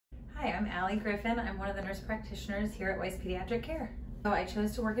I'm Allie Griffin. I'm one of the nurse practitioners here at Weiss Pediatric Care. So I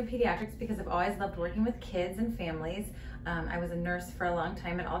chose to work in pediatrics because I've always loved working with kids and families. I was a nurse for a long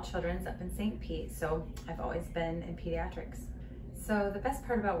time at All Children's up in St. Pete, so I've always been in pediatrics. So the best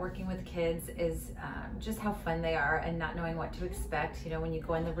part about working with kids is just how fun they are and not knowing what to expect. You know, when you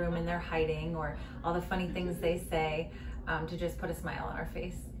go in the room and they're hiding, or all the funny things they say, to just put a smile on our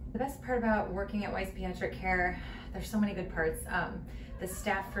face. The best part about working at Weiss Pediatric Care, there's so many good parts. The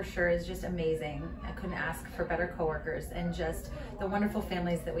staff for sure is just amazing. I couldn't ask for better coworkers, and just the wonderful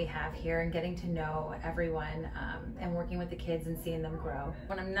families that we have here and getting to know everyone and working with the kids and seeing them grow.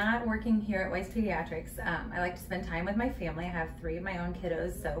 When I'm not working here at Weiss Pediatrics, I like to spend time with my family. I have 3 of my own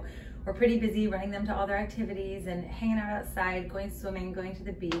kiddos, so we're pretty busy running them to all their activities and hanging out outside, going swimming, going to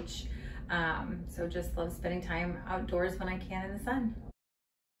the beach. So just love spending time outdoors when I can in the sun.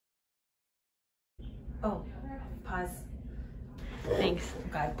 Oh, pause. Thanks.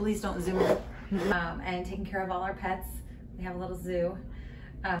 God, please don't zoom in. And taking care of all our pets. We have a little zoo.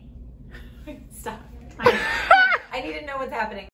 Stop. I need to know what's happening.